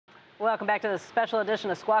Welcome back to this special edition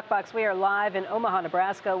of Squawk Box. We are live in Omaha,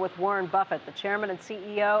 Nebraska with Warren Buffett, the chairman and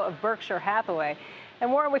CEO of Berkshire Hathaway.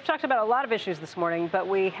 And Warren, we've talked about a lot of issues this morning, but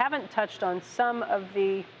we haven't touched on some of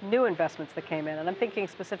the new investments that came in. And I'm thinking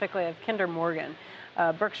specifically of Kinder Morgan.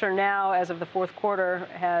 Berkshire now, as of the fourth quarter,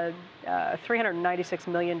 had a $396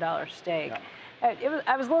 million stake. Yeah.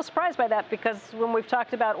 I was a little surprised by that because when we've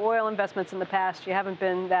talked about oil investments in the past, you haven't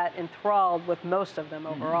been that enthralled with most of them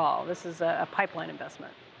overall. This is a pipeline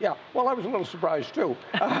investment. Yeah, well, I was a little surprised too.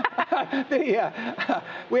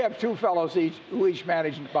 We have two fellows who each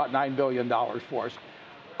manage about $9 billion for us.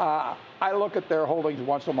 I look at their holdings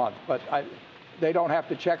once a month, but they don't have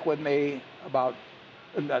to check with me about,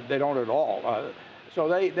 they don't at all. So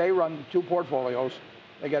they run two portfolios.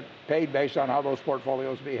 They get paid based on how those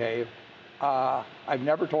portfolios behave. I've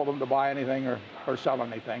never told them to buy anything or sell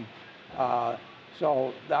anything.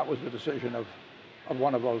 So that was the decision of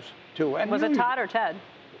one of those two. And was it Todd or Ted?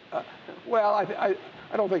 Well, I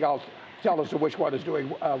don't think I'll tell as to which one is doing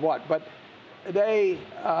what, but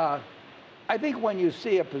I think when you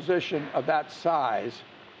see a position of that size,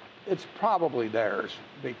 it's probably theirs,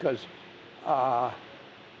 because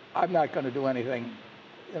I'm not going to do anything,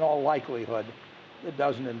 in all likelihood, that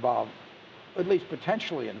doesn't involve, at least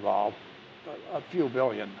potentially involve, a few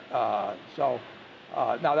billion. Now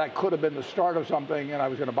that could have been the start of something and I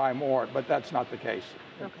was going to buy more, but that's not the case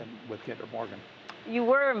with Kinder Morgan. You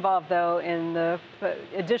were involved, though, in the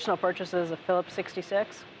additional purchases of Phillips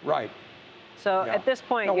 66. Right. So at this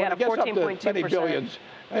point, you had a 14.2%. Many billions.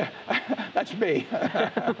 That's me.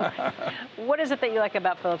 What is it that you like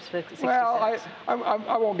about Phillips 66? Well,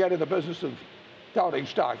 I won't get in the business of touting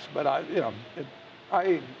stocks, but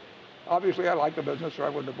obviously I like the business, or I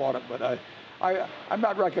wouldn't have bought it. But I'm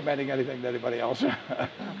not recommending anything to anybody else. Okay.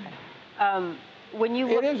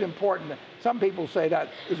 It is important. Some people say that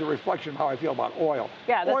is a reflection of how I feel about oil.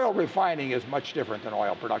 Yeah, oil refining is much different than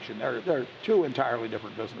oil production. They're two entirely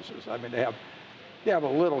different businesses. I mean, they have a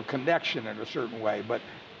little connection in a certain way, but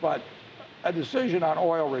a decision on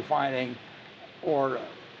oil refining or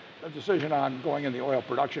a decision on going in the oil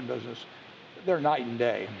production business, they're night and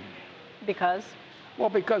day. Because? Well,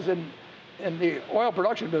 because in the oil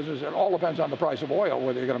production business, it all depends on the price of oil,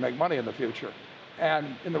 whether you're going to make money in the future.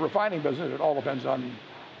 And in the refining business, it all depends on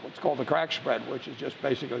what's called the crack spread, which is just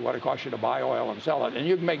basically what it costs you to buy oil and sell it. And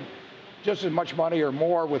you can make just as much money or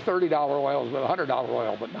more with $30 oil as with $100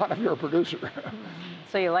 oil, but not if you're a producer.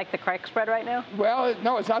 So you like the crack spread right now? Well,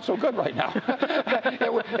 no, it's not so good right now.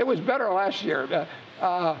 It was better last year.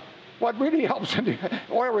 What really helps in the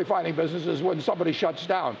oil refining business is when somebody shuts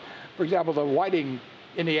down. For example, the Whiting,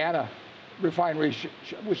 Indiana refinery,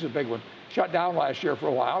 which is a big one, shut down last year for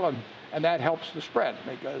a while, and that helps the spread.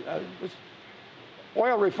 Because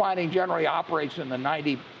oil refining generally operates in the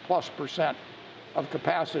 90+% of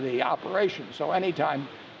capacity operation. So anytime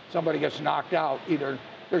somebody gets knocked out, either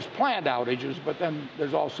there's planned outages, but then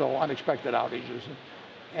there's also unexpected outages.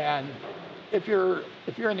 And if you're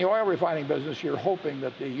in the oil refining business, you're hoping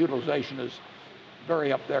that the utilization is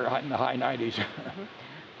very up there in the high 90s.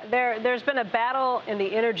 There's been a battle in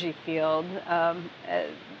the energy field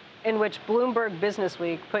in which Bloomberg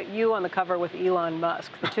Businessweek put you on the cover with Elon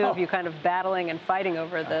Musk, the two of you kind of battling and fighting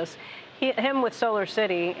over this. Him with Solar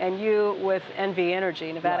City and you with NV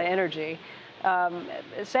Energy, Nevada Energy,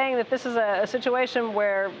 saying that this is a situation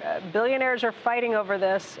where billionaires are fighting over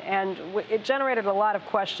this, and it generated a lot of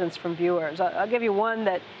questions from viewers. I'll give you one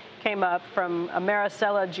that came up from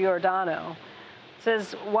Maricela Giordano. It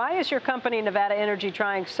says, why is your company, Nevada Energy,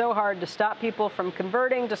 trying so hard to stop people from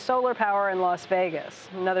converting to solar power in Las Vegas?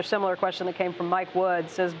 Another similar question that came from Mike Wood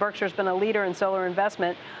says, Berkshire's been a leader in solar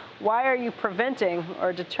investment. Why are you preventing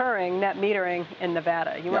or deterring net metering in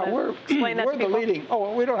Nevada? You want to explain that to people? We're the leading.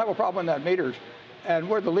 Oh, we don't have a problem with net meters, and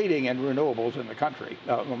we're the leading in renewables in the country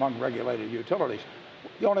among regulated utilities.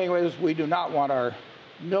 The only thing is we do not want our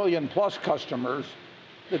million-plus customers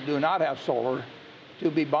that do not have solar to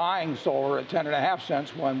be buying solar at 10.5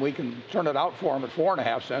 cents when we can turn it out for them at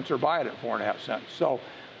 4.5 cents or buy it at 4.5 cents. So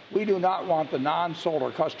we do not want the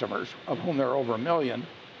non-solar customers, of whom there are over 1 million,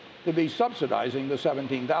 to be subsidizing the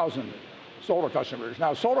 17,000 solar customers.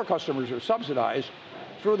 Now, solar customers are subsidized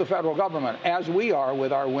through the federal government, as we are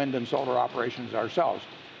with our wind and solar operations ourselves.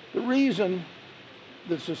 The reason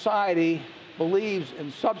that society believes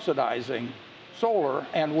in subsidizing solar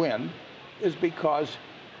and wind is because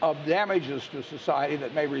of damages to society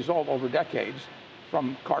that may result over decades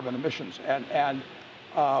from carbon emissions. And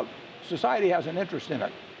society has an interest in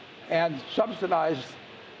it. And subsidized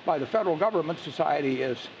by the federal government, society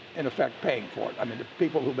is, in effect, paying for it. I mean, the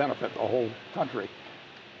people who benefit the whole country.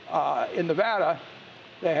 In Nevada,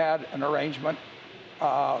 they had an arrangement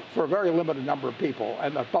for a very limited number of people,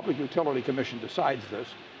 and the Public Utility Commission decides this.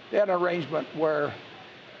 They had an arrangement where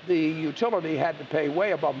the utility had to pay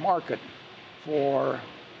way above market for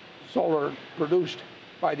solar produced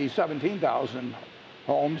by these 17,000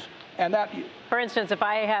 homes, and that. For instance, if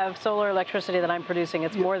I have solar electricity that I'm producing,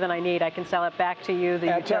 it's more than I need. I can sell it back to you, the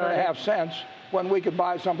at utility. 10.5 cents, when we could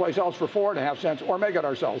buy it someplace else for 4.5 cents, or make it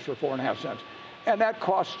ourselves for 4.5 cents, and that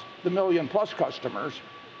cost the million-plus customers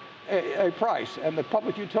a price. And the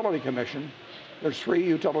Public Utility Commission, there's 3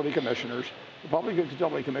 utility commissioners. The Public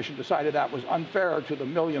Utility Commission decided that was unfair to the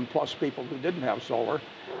million-plus people who didn't have solar,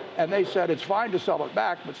 and they said it's fine to sell it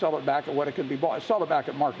back, but sell it back at what it can be bought. Sell it back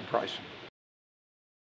at market price.